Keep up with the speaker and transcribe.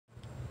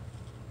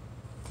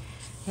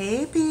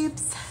Hey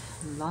peeps,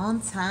 long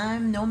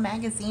time no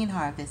magazine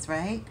harvest,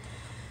 right?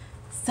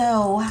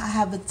 So I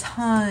have a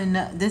ton.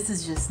 This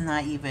is just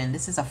not even,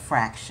 this is a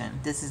fraction.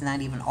 This is not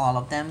even all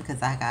of them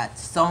because I got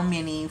so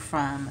many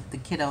from the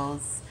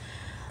kiddos'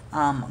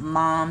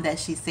 mom that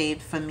she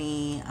saved for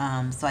me.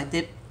 So I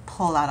did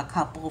pull out a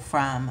couple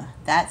from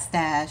that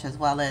stash as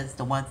well as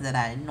the ones that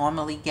I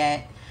normally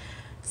get.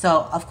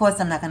 So of course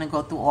I'm not going to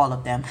go through all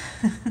of them.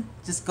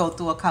 Just go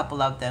through a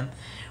couple of them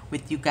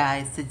with you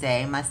guys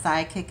today. My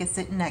sidekick is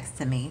sitting next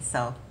to me,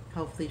 so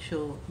hopefully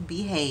she'll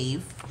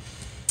behave.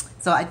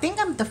 So I think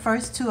the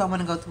first two I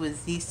want to go through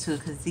is these two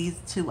because these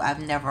two I've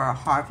never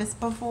harvested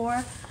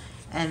before.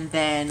 And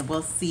then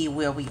we'll see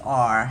where we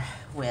are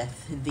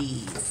with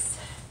these.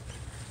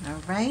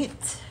 All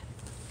right.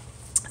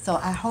 So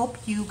I hope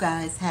you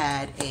guys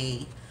had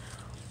a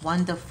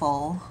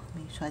wonderful,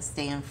 make sure I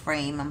stay in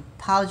frame. I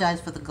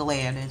apologize for the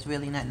glare. There's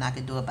really nothing I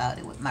can do about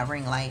it with my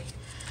ring light.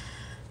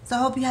 So I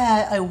hope you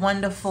had a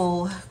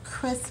wonderful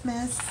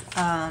Christmas.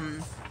 I,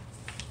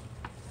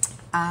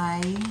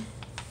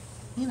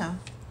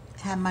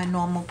 had my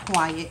normal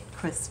quiet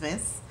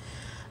Christmas.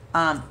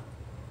 I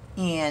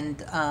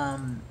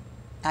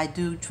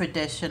do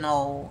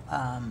traditional,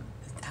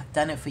 I've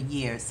done it for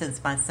years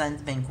since my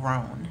son's been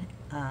grown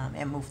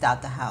and moved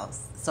out the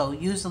house. So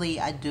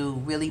usually I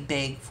do really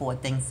big for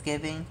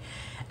Thanksgiving,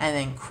 and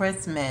then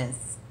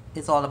Christmas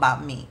is all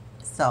about me.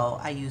 So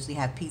I usually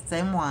have pizza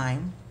and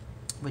wine,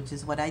 which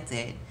is what I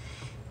did.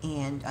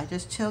 And I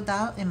just chilled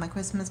out in my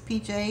Christmas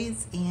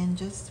PJs and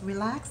just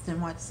relaxed and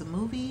watched some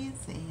movies,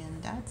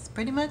 and that's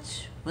pretty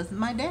much was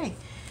my day.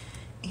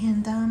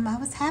 And I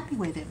was happy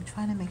with it. I'm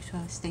trying to make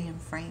sure I stay in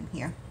frame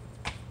here.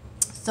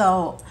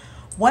 So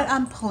what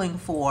I'm pulling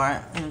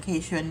for, in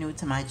case you're new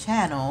to my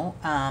channel,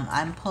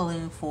 I'm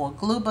pulling for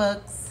glue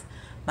books,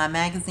 my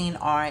magazine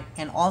art,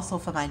 and also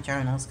for my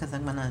journals, because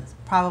I'm going to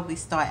probably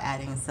start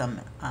adding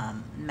some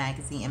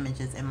magazine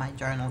images in my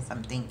journals,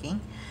 I'm thinking.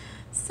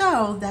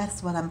 So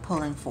that's what I'm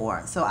pulling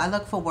for. So I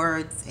look for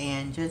words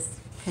and just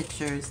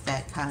pictures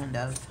that kind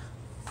of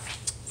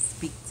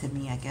speak to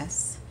me, I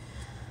guess.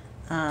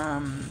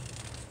 I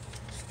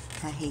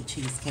hate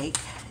cheesecake,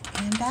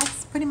 and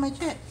that's pretty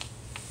much it.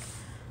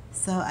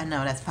 So I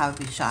know that's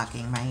probably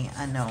shocking, right?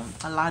 I know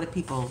a lot of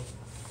people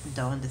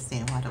don't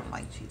understand why I don't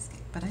like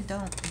cheesecake, but I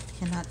don't. I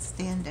cannot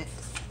stand it.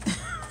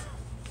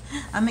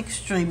 I'm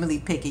extremely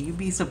picky. You'd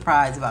be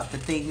surprised about the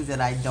things that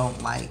I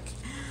don't like.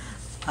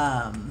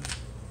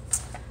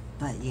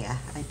 But yeah,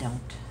 I don't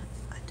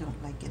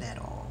like it at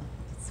all.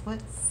 It's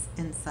what's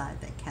inside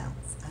that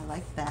counts. I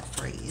like that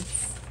phrase.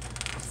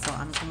 So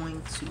I'm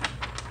going to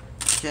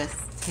just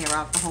tear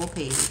out the whole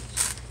page,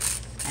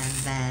 and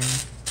then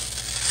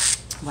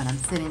when I'm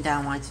sitting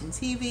down watching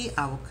TV,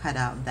 I will cut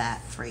out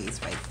that phrase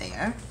right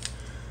there.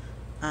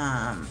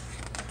 Let's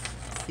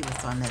see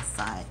what's on this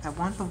side. I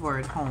want the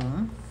word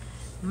home.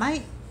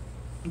 Might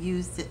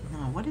use it.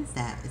 No, what is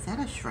that? Is that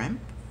a shrimp?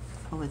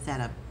 Or is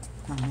that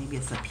maybe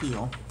it's a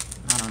peel.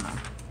 I don't know.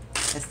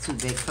 It's too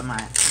big for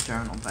my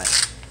journal, but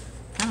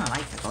I kind of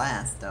like the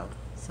glass though.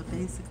 So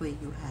basically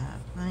you have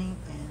right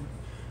and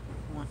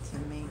want to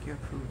make your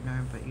food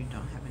nerd, but you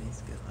don't have any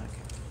skill.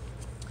 Okay.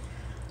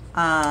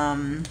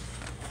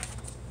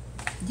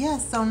 Yeah,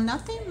 so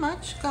nothing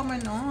much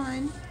going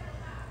on.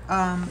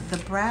 The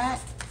brat,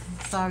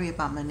 sorry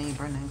about my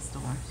neighbor next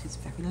door. She's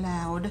very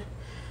loud.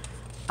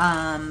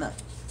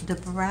 The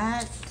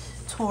brat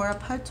tore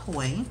up her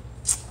toy,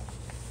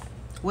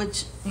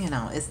 which,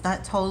 it's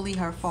not totally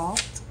her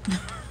fault.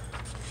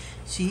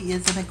 She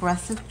is an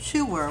aggressive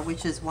chewer,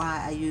 which is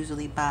why I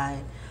usually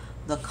buy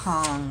the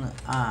Kong,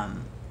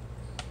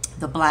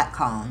 the black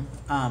Kong.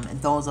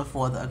 And those are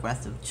for the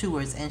aggressive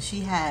chewers. And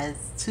she has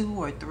 2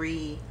 or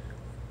 3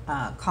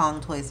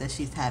 Kong toys that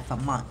she's had for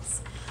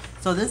months.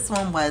 So this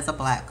one was a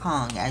black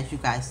Kong, as you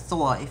guys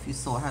saw if you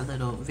saw her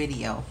little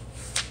video.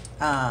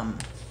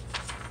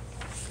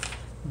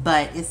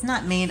 But it's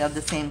not made of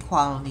the same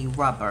quality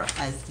rubber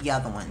as the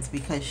other ones,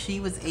 because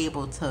she was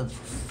able to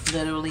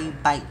literally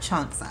bite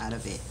chunks out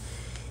of it,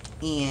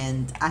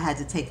 and I had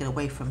to take it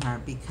away from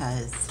her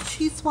because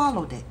she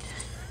swallowed it.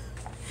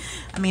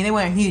 I mean, they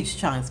weren't huge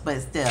chunks,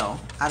 but still,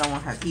 I don't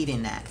want her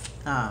eating that.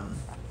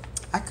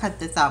 I cut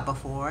this out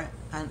before.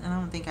 I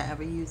don't think I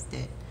ever used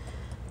it.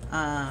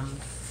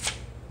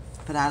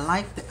 But I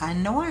like I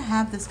know I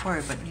have this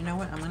word, but you know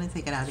what? I'm going to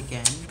take it out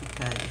again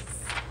because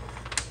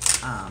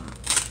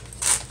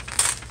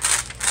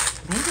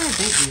maybe I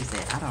did use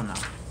it. I don't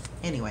know.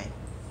 Anyway,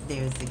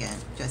 there's again,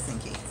 just in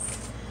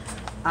case.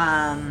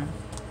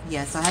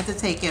 Yeah, so I had to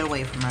take it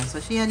away from her. So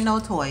she had no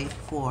toy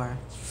for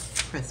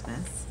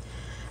Christmas.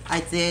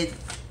 I did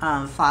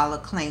file a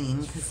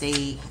claim because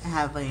they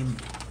have a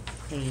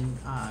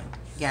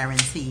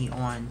guarantee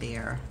on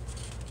their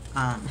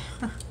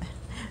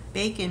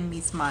bacon me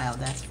smile.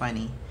 That's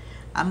funny.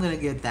 I'm gonna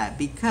get that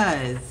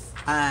because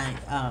I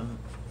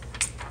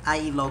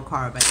eat low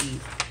carb.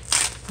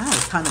 I have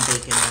a ton of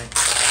bacon, but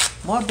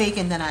more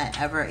bacon than I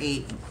ever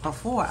ate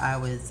before I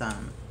was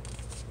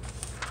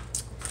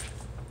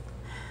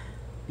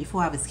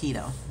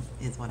keto,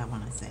 is what I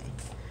want to say.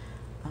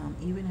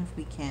 Even if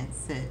we can't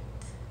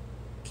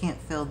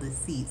fill the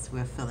seats,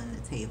 we're filling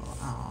the table.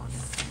 Oh,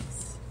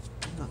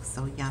 it looks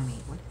so yummy.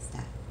 What is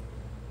that?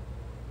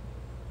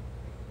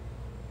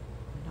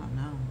 I don't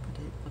know,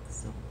 but it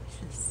looks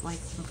delicious. Like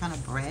some kind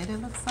of bread,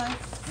 it looks like.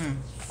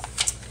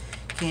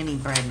 Can't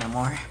eat bread no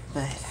more,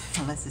 but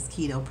unless it's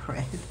keto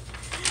bread.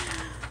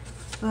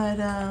 But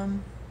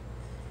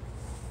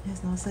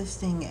there's no such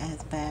thing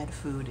as bad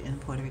food in a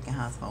Puerto Rican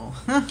household.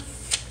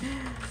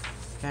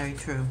 Very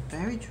true.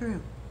 Very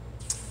true.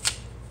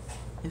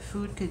 If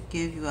food could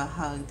give you a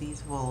hug,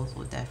 these rolls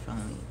will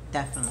definitely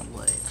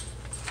would.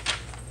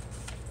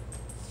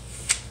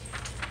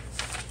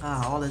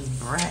 Oh, all this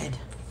bread.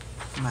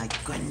 My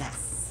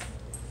goodness.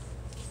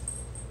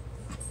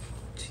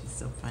 She's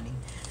so funny.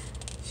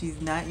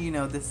 She's not,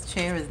 this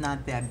chair is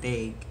not that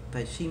big,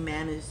 but she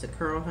managed to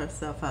curl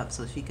herself up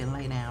so she can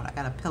lay down. I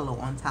got a pillow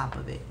on top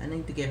of it. I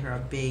need to get her a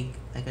big,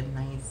 like a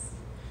nice,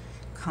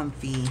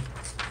 comfy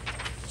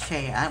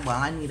chair.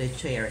 I need a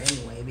chair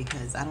anyway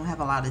because I don't have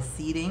a lot of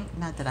seating.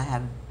 Not that I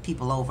have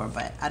people over,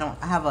 but I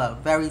have a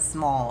very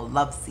small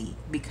love seat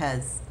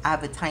because I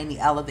have a tiny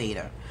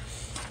elevator.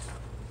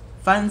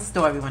 Fun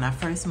story, when I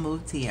first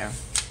moved here,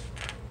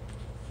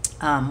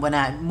 when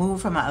I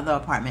moved from my other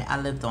apartment, I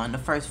lived on the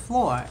first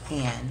floor,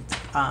 and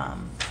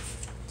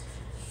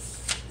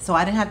so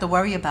I didn't have to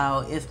worry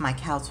about if my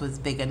couch was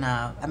big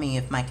enough.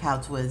 If my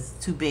couch was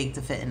too big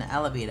to fit in the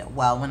elevator.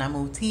 Well, when I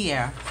moved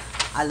here,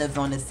 I lived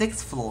on the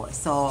 6th floor,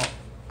 so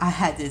I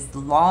had this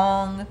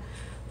long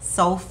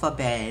sofa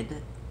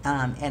bed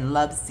and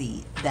love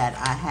seat that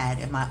I had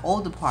in my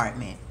old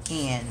apartment,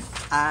 and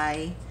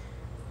I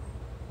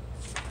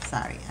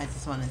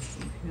just want to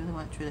see. If you really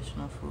want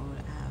traditional food,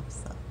 I have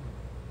some.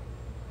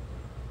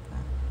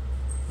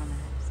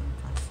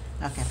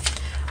 Okay.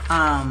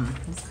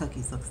 These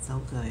cookies look so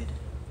good.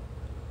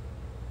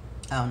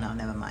 Oh no,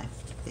 never mind.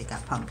 They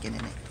got pumpkin in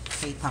it.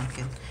 Hey,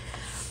 pumpkin.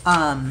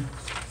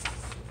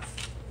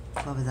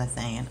 What was I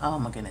saying? Oh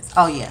my goodness.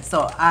 Oh yeah.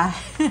 So I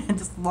had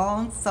this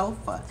long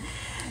sofa,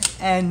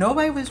 and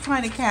nobody was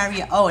trying to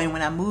carry it. Oh, and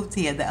when I moved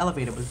here, the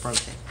elevator was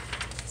broken.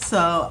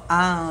 So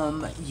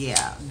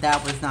yeah,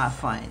 that was not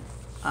fun.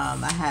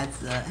 I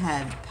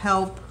had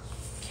help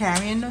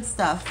carrying the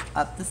stuff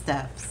up the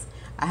steps.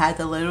 I had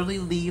to literally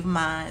leave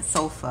my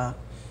sofa.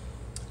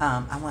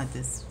 I want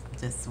this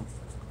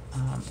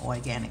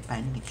organic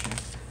by nature.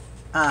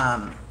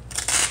 I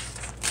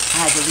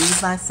had to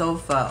leave my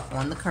sofa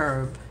on the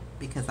curb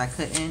because I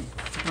couldn't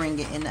bring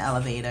it in the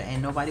elevator,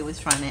 and nobody was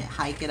trying to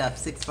hike it up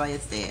 6 flight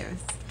of stairs.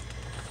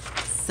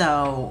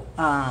 So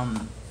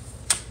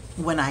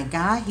when I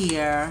got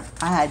here,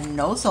 I had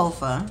no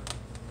sofa.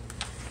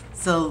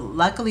 So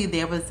luckily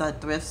there was a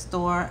thrift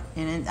store,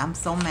 and I'm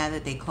so mad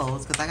that they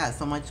closed because I got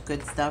so much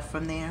good stuff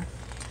from there.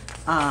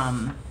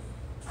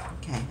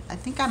 Okay, I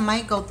think I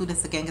might go through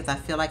this again because I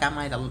feel like I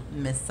might have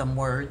missed some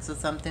words or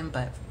something,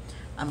 but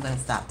I'm going to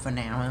stop for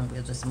now and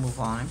we'll just move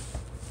on.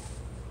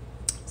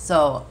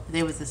 So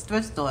there was this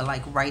thrift store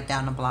like right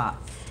down the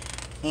block,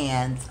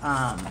 and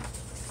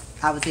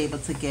I was able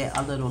to get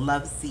a little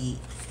love seat,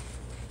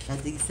 a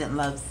decent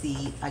love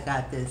seat. I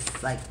got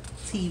this like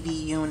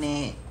TV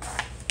unit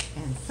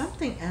and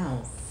something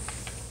else.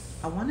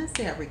 I want to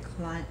say a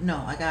recline.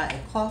 No, I got a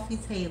coffee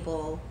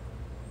table.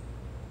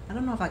 I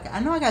don't know if I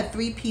know I got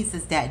 3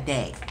 pieces that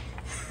day.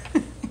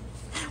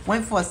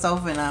 Went for a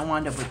sofa and I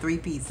wound up with 3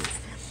 pieces.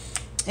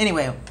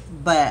 Anyway,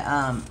 but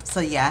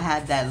so yeah, I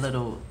had that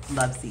little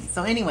love seat.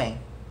 So anyway,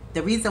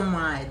 the reason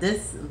why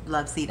this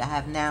love seat I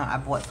have now, I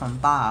bought from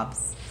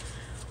Bob's,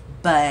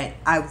 but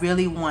I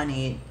really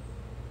wanted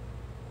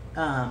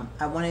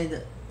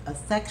a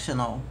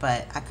sectional,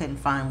 but I couldn't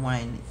find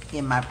one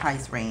in my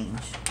price range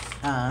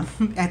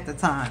at the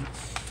time.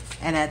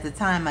 And at the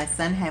time, my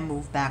son had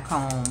moved back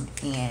home,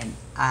 and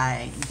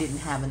I didn't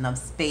have enough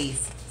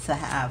space to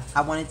have.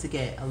 I wanted to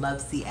get a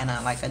love seat and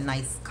a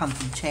nice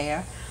comfy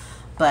chair,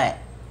 but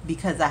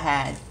because I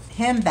had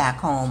him back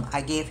home, I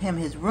gave him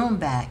his room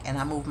back, and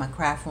I moved my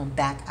craft room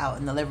back out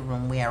in the living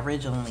room where I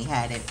originally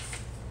had it.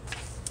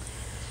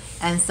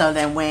 And so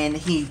then when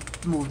he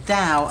moved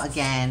out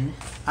again,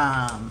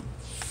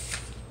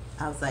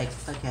 I was like,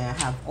 okay, I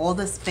have all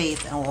the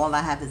space and all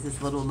I have is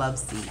this little love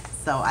seat.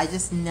 So I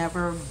just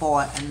never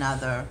bought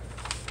another,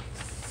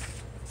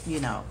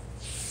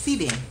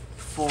 seating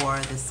for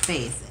the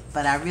space.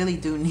 But I really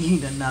do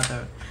need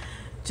another,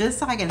 just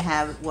so I can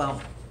have,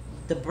 well,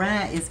 the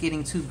brat is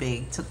getting too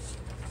big to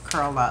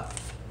curl up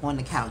on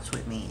the couch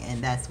with me,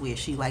 and that's where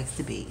she likes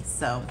to be.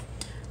 So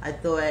I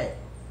thought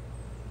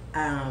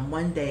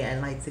one day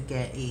I'd like to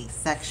get a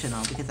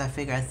sectional, because I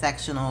figure a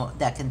sectional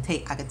that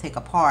I could take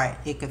apart,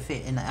 it could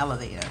fit in the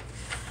elevator.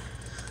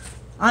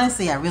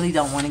 Honestly, I really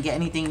don't want to get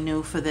anything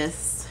new for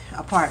this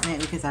apartment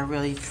because I'm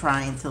really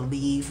trying to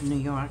leave New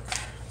York,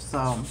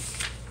 so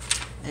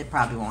it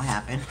probably won't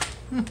happen.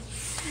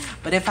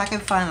 But if I can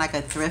find like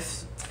a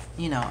thrift,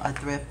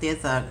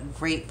 there's a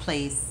great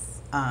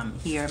place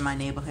here in my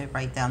neighborhood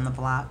right down the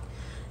block.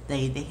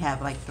 They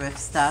have like thrift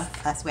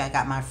stuff. That's where I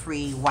got my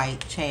free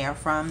white chair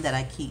from that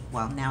I keep.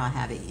 Well, now I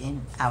have it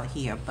out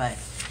here, but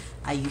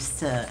I used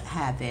to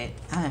have it.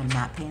 I am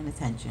not paying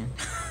attention.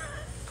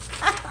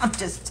 I'm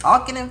just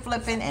talking and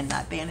flipping and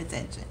not paying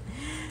attention.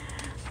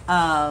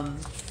 I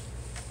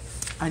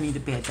need to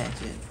pay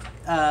attention.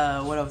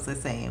 What was I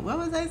saying? What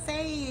was I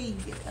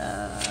saying?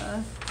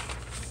 Oh,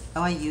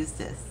 I use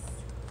this.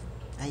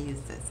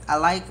 I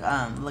like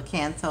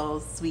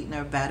Lakanto's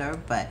sweetener better,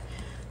 but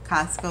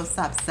Costco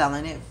stopped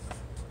selling it.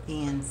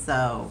 And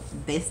so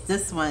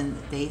this one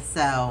they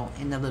sell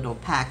in the little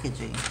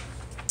packaging,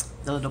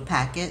 the little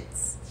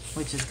packets,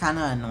 which is kind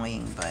of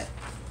annoying, but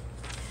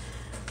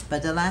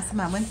the last time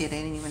I went there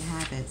they didn't even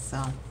have it,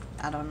 so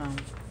I don't know.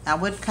 I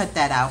would cut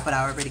that out, but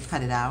I already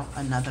cut it out,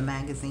 another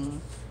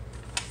magazine,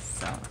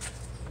 so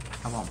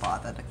I won't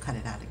bother to cut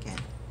it out again.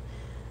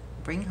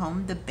 Bring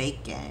home the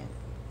bacon.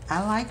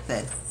 I like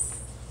this.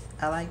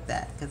 I like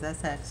that because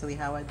that's actually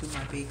how I do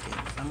my bacon.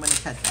 I'm going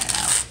to cut that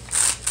out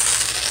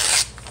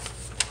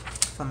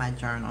for my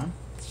journal.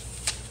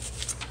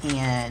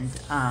 And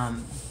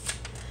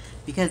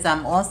because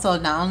I'm also,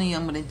 not only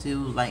I'm going to do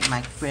like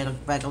my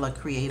regular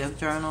creative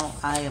journal,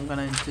 I am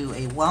going to do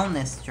a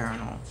wellness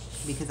journal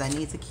because I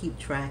need to keep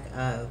track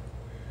of,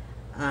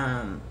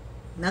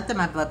 not that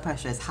my blood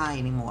pressure is high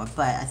anymore,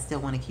 but I still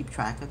want to keep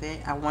track of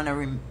it. I want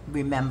to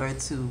remember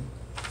to,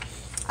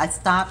 I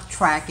stopped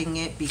tracking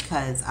it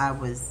because I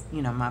was,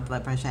 you know, my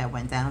blood pressure had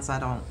went down, so I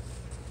don't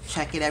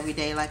check it every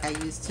day like I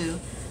used to.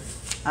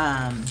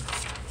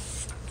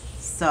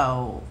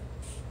 So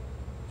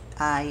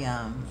I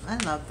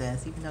love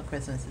this, even though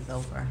Christmas is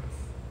over.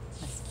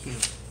 That's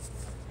cute.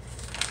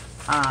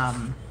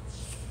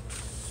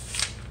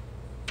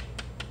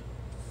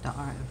 The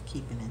art of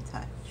keeping in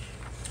touch.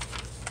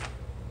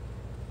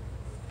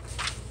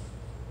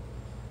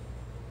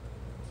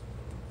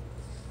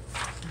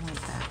 I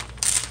like that.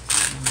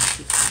 I'm gonna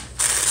keep that.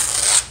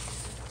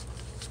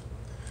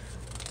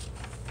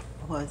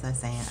 What was I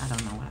saying? I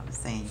don't know what I was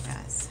saying, you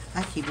guys.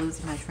 I keep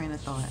losing my train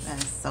of thought.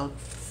 That is so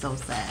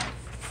sad.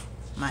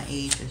 My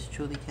age is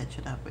truly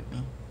catching up with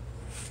me.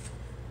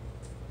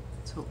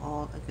 To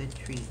all a good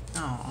treat.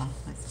 Oh,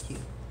 that's cute.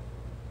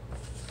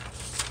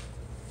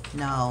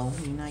 No,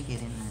 you're not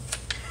getting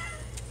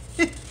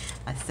that.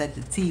 I said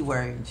the T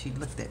word and she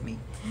looked at me.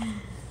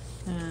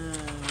 Oh,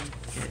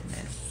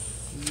 goodness.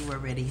 You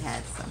already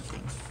had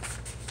something.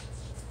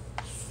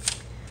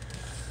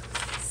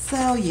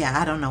 So, yeah,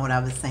 I don't know what I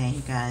was saying,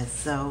 you guys.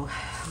 So,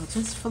 I'll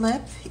just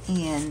flip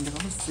and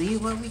we'll see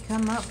what we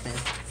come up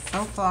with.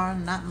 So far,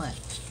 not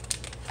much.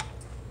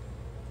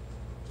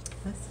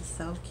 This is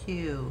so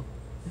cute.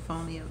 If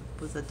only it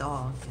was a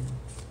dog and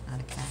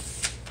not a cat.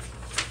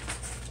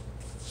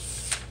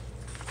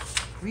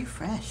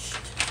 Refreshed.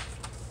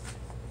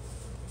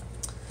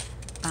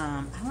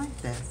 I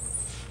like this.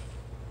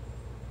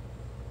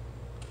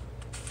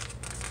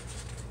 I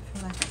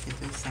feel like I could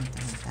do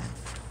something with that.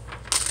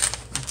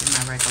 Like in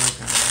my regular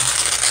journal.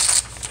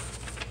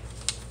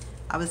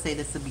 I would say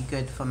this would be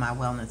good for my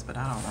wellness, but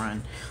I don't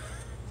run.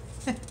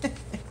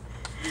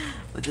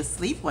 But the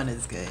sleep one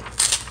is good.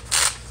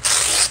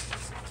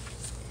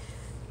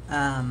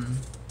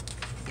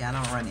 Yeah, I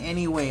don't run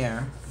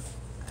anywhere.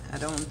 I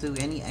don't do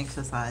any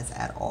exercise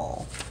at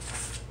all.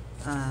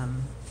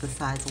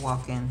 Besides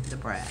walking the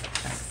Brad.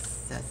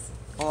 That's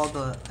all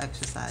the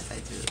exercise I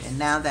do. And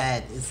now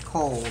that it's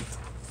cold,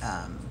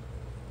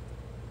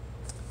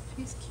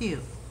 she's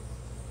cute.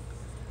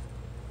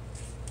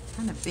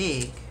 Kind of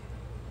big.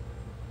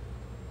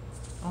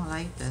 Oh, I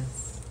like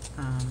this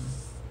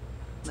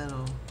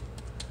little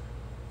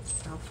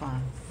cell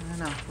phone. I don't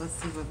know. Let's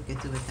see what we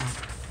can do with that.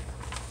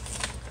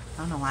 I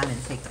don't know why I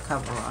didn't take the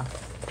cover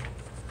off.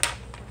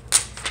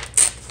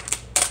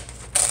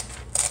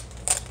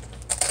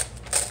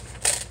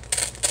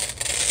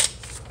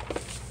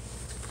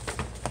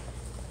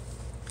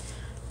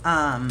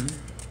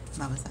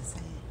 What was I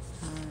saying?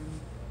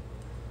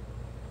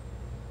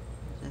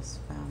 I just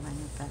found my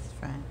new best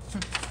friend.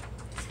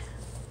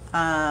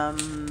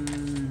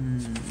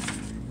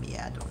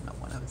 Yeah, I don't know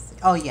what I was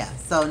saying. Oh yeah,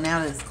 so now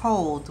that it's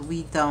cold,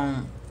 we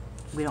don't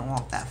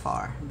walk that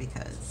far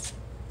because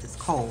it's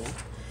cold.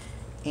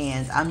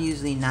 And I'm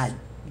usually not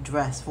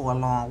dressed for a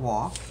long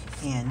walk,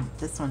 and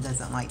this one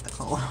doesn't like the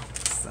cold.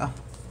 So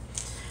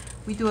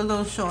we do a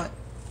little short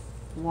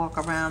walk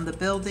around the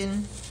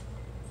building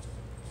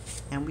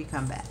and we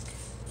come back.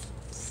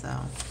 So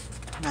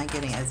I'm not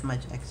getting as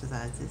much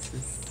exercise. This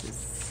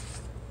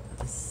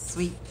the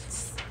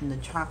sweets and the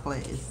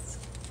chocolate is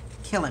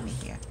killing me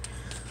here.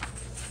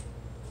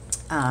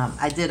 I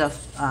ended up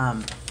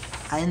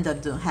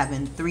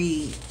having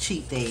 3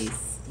 cheat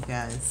days, you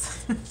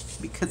guys,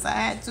 because I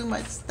had too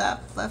much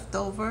stuff left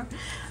over.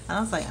 And I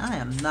was like, I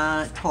am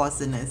not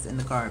tossing this in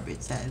the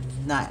garbage. That is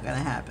not gonna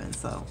happen.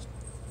 So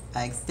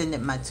I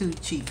extended my 2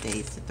 cheat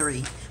days to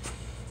 3.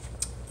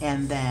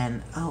 And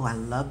then, oh, I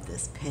love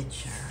this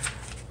picture.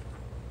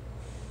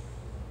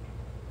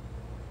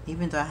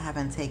 Even though I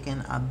haven't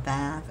taken a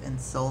bath in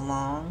so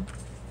long,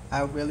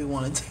 I really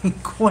want to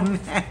take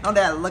one now that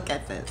I look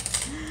at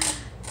this.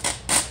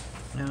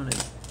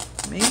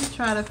 Maybe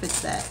try to fit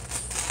that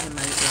in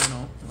my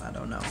journal. I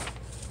don't know.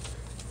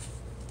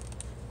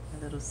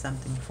 little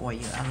something for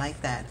you. I like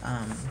that.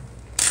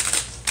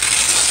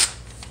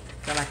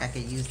 Feel like I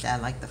could use that.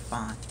 I like the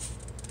font.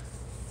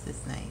 This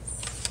is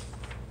nice.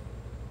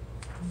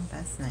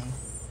 That's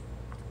nice.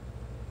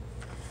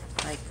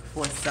 Like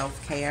for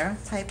self-care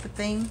type of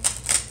thing.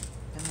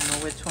 I don't know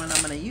which one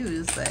I'm gonna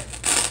use, but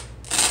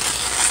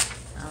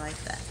I like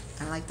that.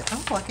 I like that.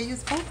 Oh, I could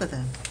use both of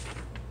them.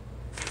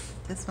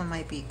 This one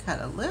might be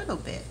cut a little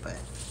bit, but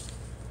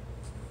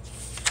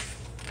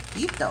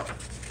deep though.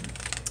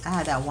 I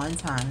had that one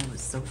time. It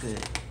was so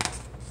good.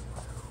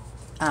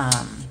 I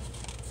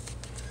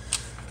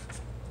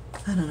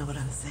don't know what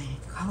I was saying.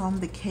 Calm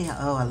the chaos.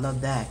 Oh, I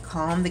love that.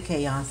 Calm the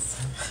chaos.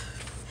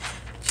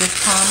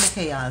 Just calm the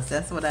chaos.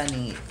 That's what I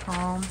need.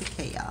 Calm the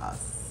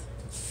chaos.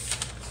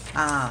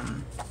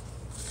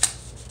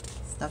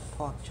 Stuffed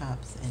pork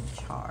chops and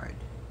chard.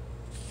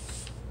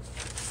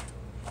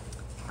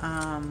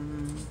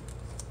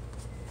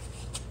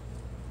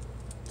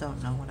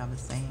 Don't know what I was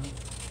saying.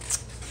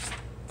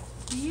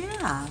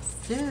 Yeah,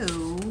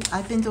 so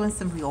I've been doing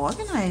some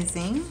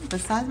reorganizing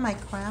besides my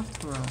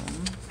craft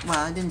room. Well,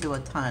 I didn't do a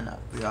ton of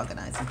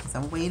reorganizing because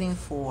I'm waiting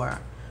for,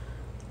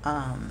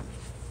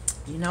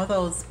 you know,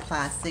 those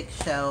plastic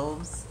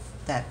shelves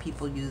that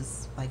people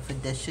use like for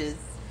dishes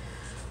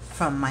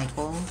from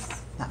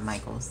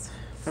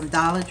from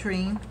Dollar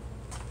Tree.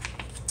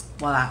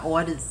 Well, I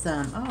ordered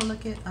some. Oh,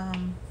 look at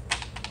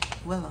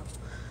Willow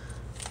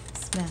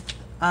Smith.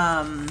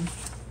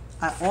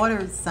 I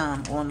ordered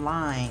some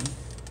online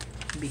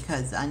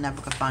because I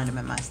never could find them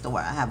in my store.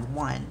 I have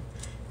one,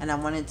 and I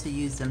wanted to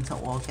use them to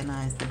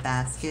organize the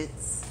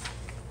baskets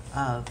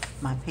of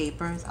my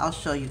papers. I'll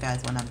show you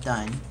guys when I'm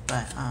done.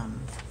 But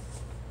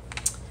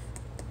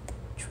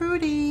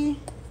Trudy,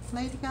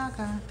 Lady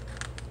Gaga,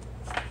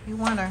 if you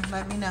want her,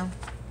 let me know.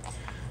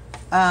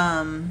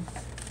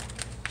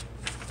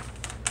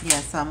 Yeah,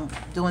 so I'm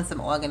doing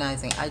some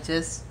organizing.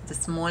 This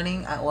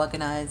morning I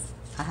organized.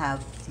 I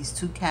have these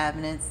 2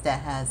 cabinets that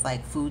has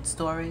like food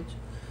storage.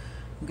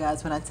 You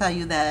guys, when I tell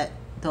you that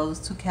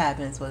those 2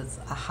 cabinets was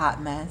a hot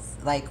mess,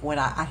 like when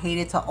I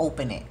hated to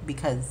open it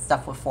because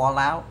stuff would fall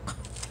out.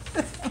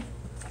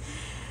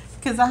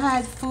 Because I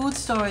had food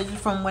storage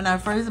from when I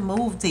first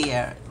moved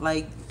here.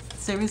 Like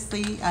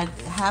seriously,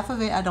 half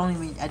of it I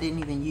didn't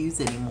even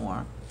use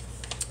anymore,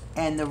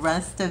 and the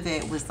rest of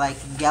it was like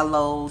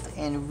yellowed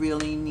and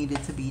really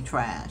needed to be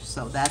trashed.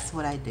 So that's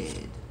what I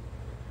did.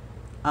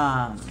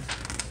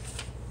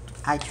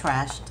 I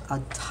trashed a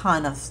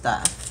ton of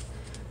stuff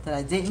that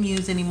I didn't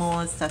use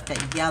anymore, stuff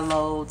that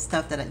yellowed,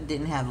 stuff that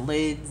didn't have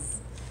lids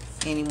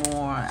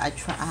anymore. I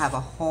have a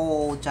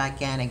whole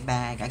gigantic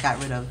bag. I got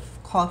rid of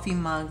coffee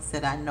mugs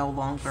that I no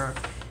longer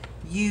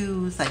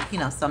use, like, you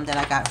know, some that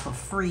I got for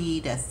free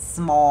that's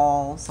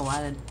small. So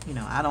I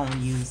don't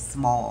use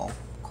small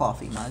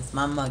coffee mugs.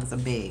 My mugs are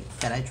big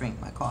that I drink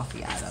my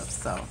coffee out of.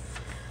 So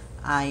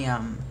I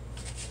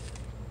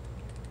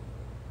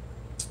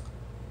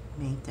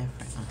made different.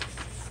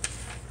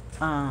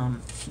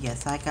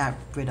 Yes, I got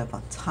rid of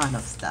a ton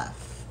of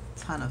stuff,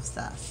 and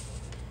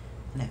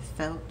it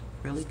felt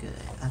really good.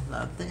 I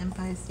love the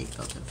Empire State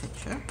Building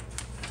picture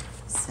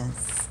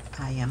since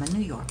I am a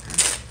New Yorker.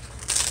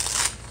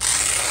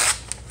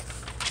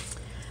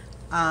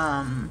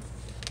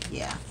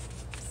 Yeah,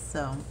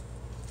 so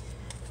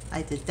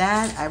I did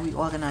that. I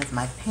reorganized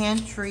my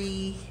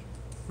pantry,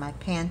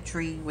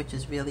 which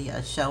is really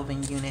a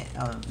shelving unit,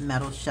 a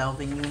metal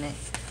shelving unit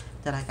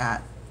that I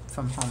got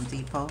from Home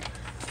Depot.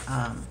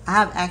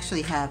 I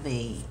actually have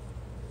a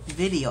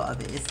video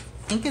of it. I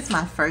think it's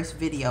my first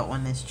video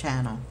on this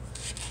channel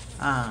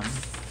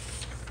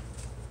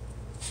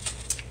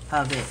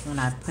of it when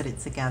I put it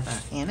together,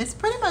 and it's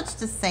pretty much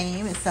the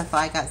same except for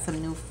I got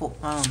some new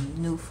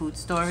food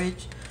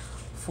storage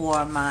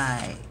for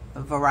my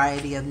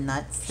variety of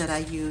nuts that I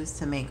use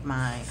to make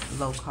my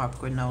low carb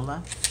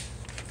granola.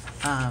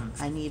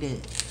 I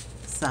needed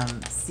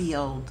some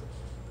sealed,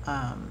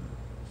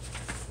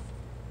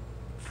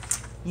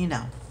 you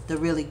know, the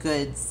really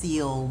good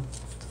sealed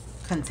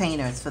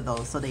containers for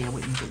those so they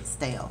wouldn't get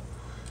stale.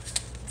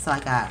 So I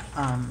got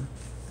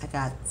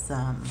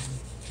some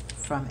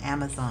from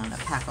Amazon, a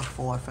pack of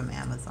 4 from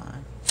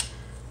Amazon.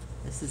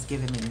 This is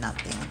giving me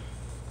nothing.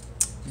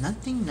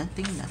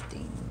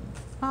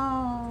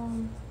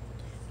 Oh,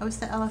 I wish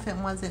the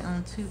elephant wasn't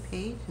on 2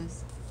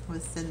 pages. I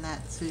would send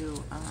that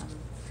to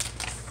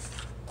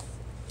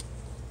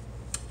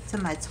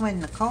my twin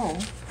Nicole.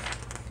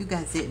 If you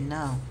guys didn't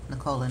know,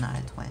 Nicole and I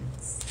are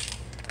twins.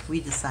 We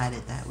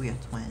decided that we are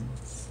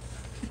twins.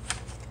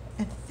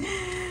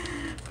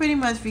 Pretty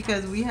much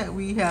because we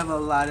have a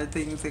lot of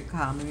things in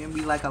common, and we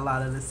like a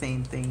lot of the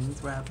same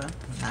things, rather.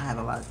 I have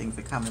a lot of things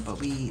in common, but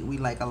we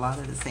like a lot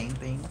of the same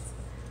things.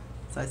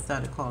 So I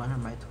started calling her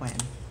my twin.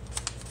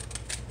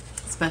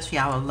 Especially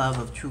our love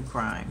of true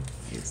crime.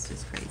 It's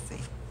just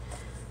crazy.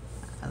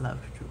 I love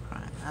true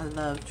crime. I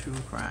love true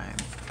crime.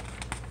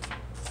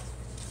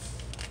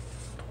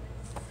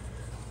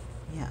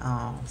 Yeah,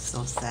 oh,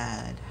 so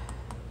sad.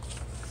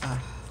 Ugh,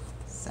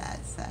 sad.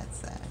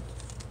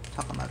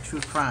 Talking about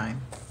true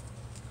crime.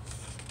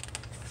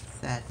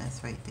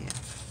 Sadness right there.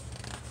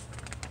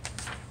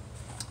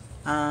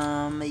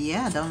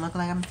 Yeah, don't look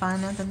like I'm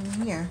finding nothing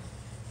in here.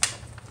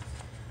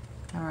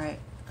 All right,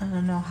 I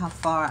don't know how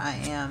far I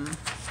am.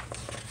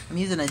 I'm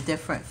using a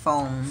different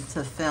phone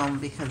to film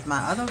because my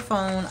other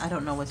phone, I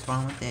don't know what's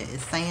wrong with it.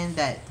 It's saying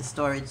that the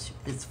storage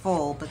is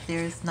full, but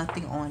there's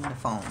nothing on the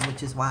phone,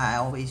 which is why I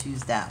always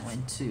use that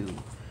one to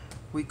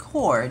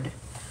record.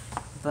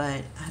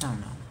 But I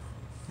don't know.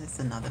 It's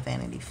another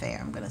Vanity Fair.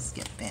 I'm gonna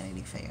skip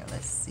Vanity Fair.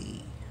 Let's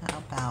see. How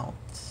about,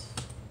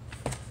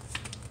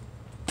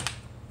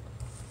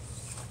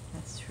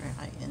 let's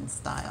try In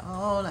Style.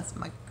 Oh, that's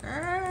my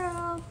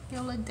girl,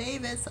 Viola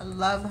Davis. I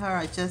love her.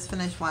 I just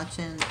finished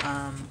watching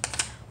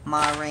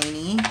Ma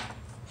Rainey,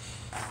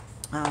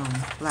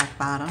 Black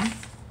Bottom.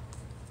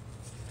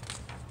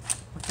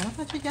 Did I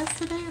watch it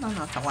yesterday? I don't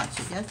know if I watched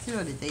it yesterday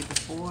or the day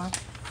before,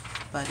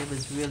 but it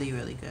was really,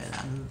 really good.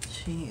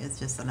 She is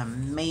just an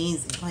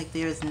amazing, like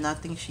there's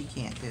nothing she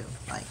can't do.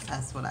 Like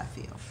that's what I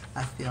feel.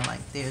 I feel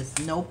like there's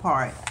no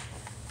part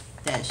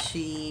that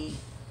she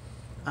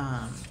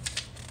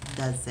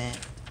doesn't.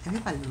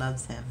 Everybody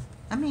loves him.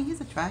 I mean,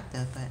 he's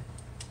attractive, but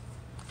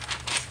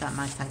he's not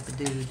my type of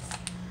dude.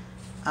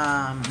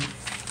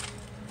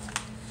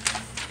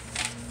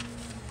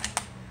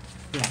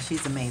 Yeah,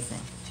 she's amazing.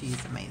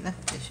 She's amazing.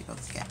 There she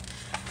goes again.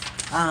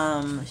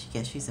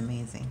 Yeah, she's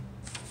amazing.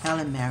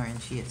 Helen Mirren,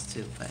 she is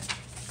too, but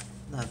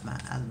I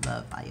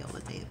love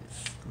Viola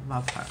Davis.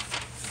 Love her.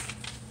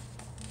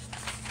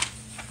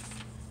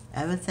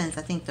 Ever since,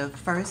 I think the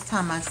first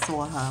time I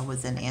saw her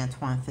was in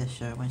Antoine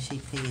Fisher when she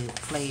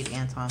played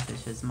Antoine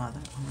Fisher's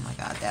mother. Oh my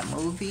God, that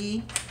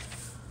movie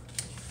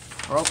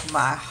broke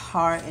my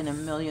heart in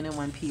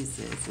 1,000,001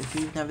 pieces. If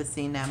you've never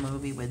seen that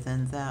movie with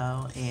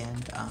Denzel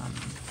and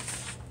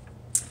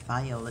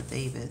Viola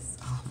Davis,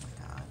 oh my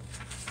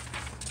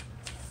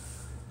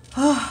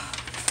God.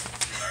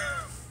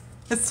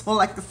 That's all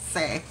I can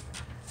say.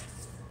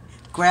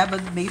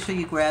 Make sure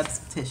you grab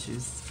some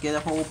tissues. Get a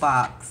whole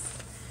box,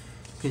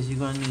 because you're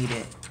gonna need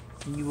it.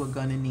 You are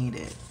gonna need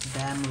it.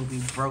 That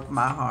movie broke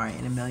my heart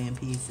in 1,000,000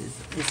 pieces.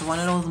 It's one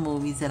of those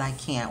movies that I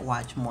can't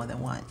watch more than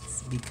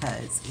once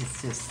because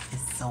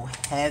it's so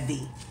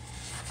heavy.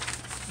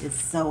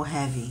 It's so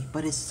heavy,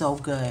 but it's so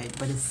good,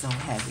 but it's so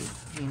heavy,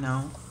 you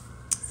know?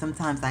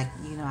 Sometimes I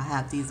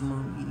have these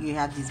movies, you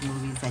have these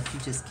movies that you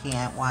just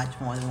can't watch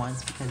more than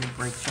once because it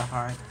breaks your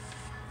heart.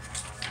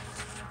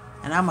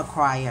 And I'm a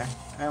crier.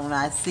 And when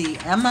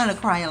I'm not a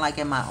crier like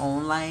in my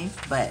own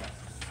life, but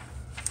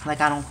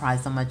like I don't cry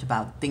so much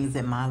about things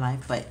in my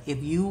life. But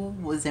if you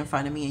was in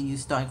front of me and you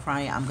start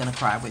crying, I'm gonna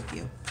cry with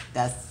you.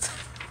 That's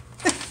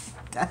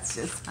that's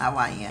just how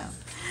I am.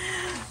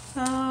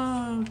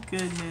 Oh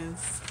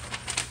goodness,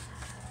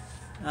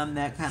 I'm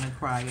that kind of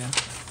crier.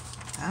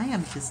 I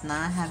am just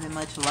not having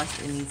much luck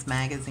in these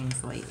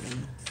magazines lately.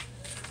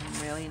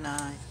 I'm really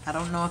not. I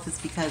don't know if it's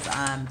because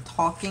I'm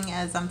talking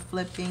as I'm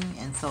flipping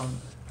and so,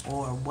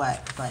 or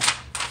what, but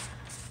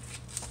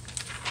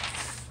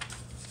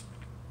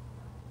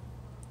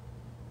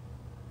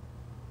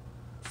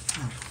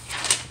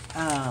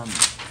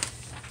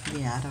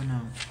yeah, I don't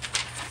know.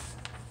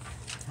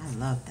 I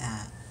love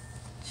that.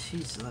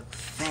 She's look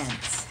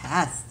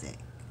fantastic.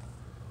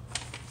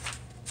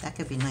 That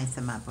could be nice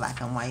in my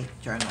black and white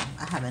journal.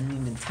 I haven't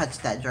even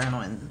touched that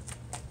journal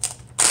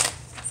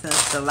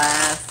since the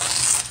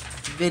last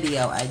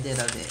video I did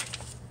of it.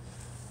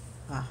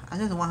 I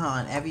just want her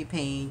on every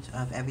page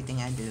of everything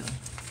I do.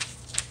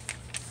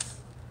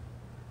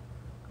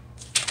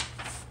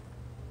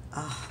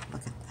 Oh,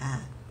 look at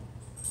that.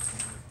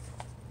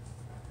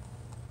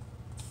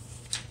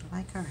 I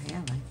like her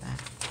hair like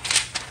that.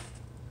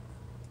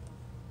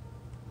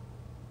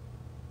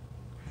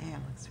 Hair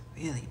looks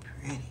really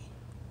pretty.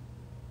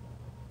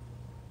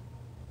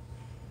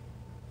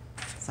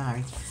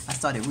 Sorry, I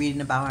started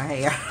reading about her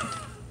hair.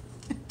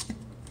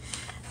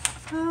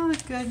 Oh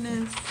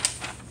goodness.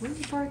 Where's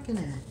she barking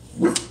at?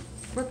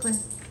 Brooklyn.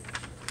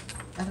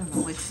 I don't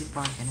know what she's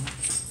barking at.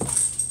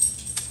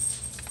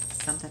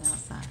 Something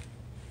outside.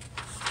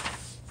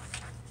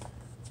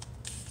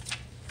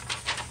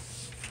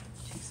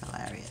 She's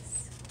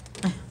hilarious.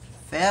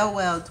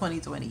 Farewell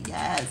 2020.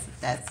 Yes,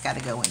 that's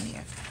gotta go in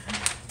there.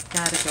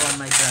 Gotta go in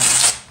my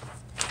journal.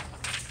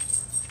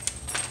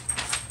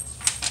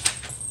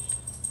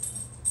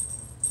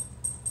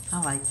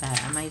 I like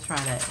that. I might try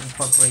to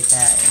incorporate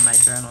that in my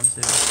journal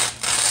too.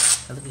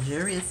 A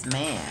luxurious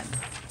man.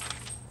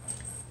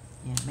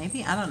 Yeah,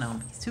 maybe, I don't know.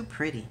 He's too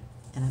pretty.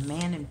 And a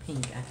man in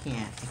pink, I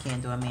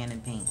can't do a man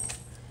in pink.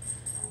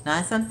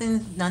 Not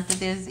that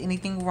there's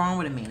anything wrong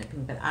with a man in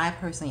pink, but I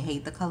personally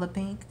hate the color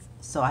pink.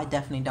 So I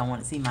definitely don't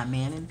want to see my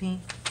man in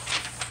pink.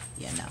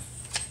 Yeah, no.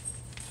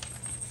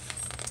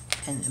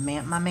 And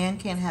my man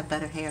can't have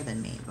better hair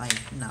than me. Like,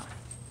 no.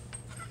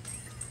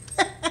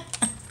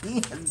 He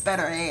has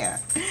better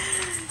hair.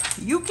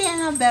 You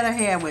can't have better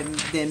hair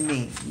than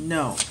me.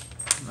 No.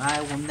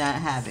 I will not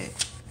have it.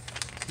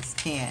 Just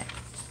can't.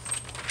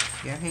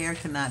 Your hair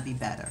cannot be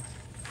better.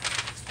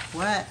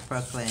 What,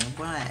 Brooklyn?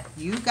 What?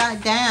 You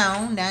got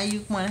down. Now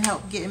you want to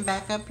help getting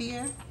back up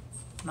here?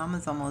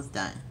 Mama's almost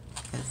done.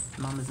 Because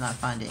Mama's not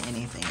finding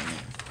anything in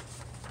there.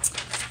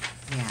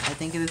 Yeah, I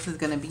think this is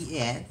going to be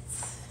it.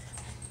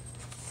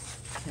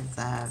 Because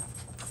I've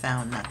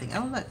found nothing.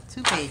 Oh, look,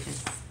 2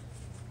 pages.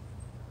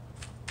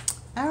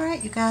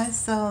 Alright, you guys,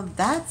 so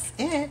that's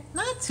it.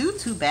 Not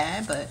too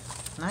bad, but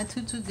not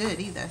too good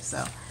either.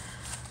 So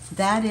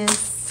that is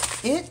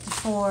it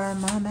for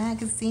my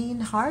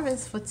magazine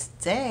harvest for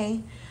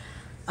today.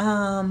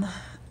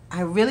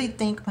 I really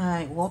think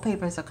my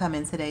wallpapers are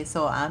coming today,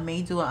 so I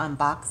may do an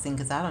unboxing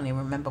because I don't even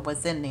remember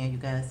what's in there, you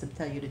guys, to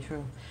tell you the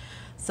truth.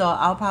 So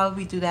I'll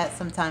probably do that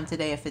sometime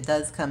today if it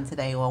does come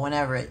today, or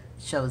whenever it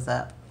shows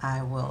up.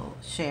 I will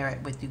share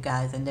it with you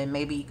guys, and then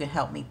maybe you can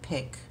help me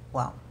pick.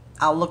 Well,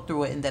 I'll look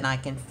through it and then I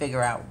can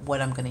figure out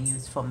what I'm going to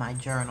use for my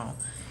journal.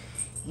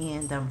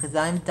 And because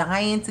I'm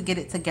dying to get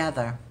it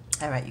together.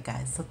 All right, you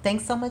guys. So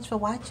thanks so much for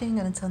watching,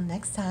 and until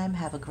next time,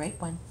 have a great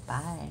one.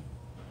 Bye.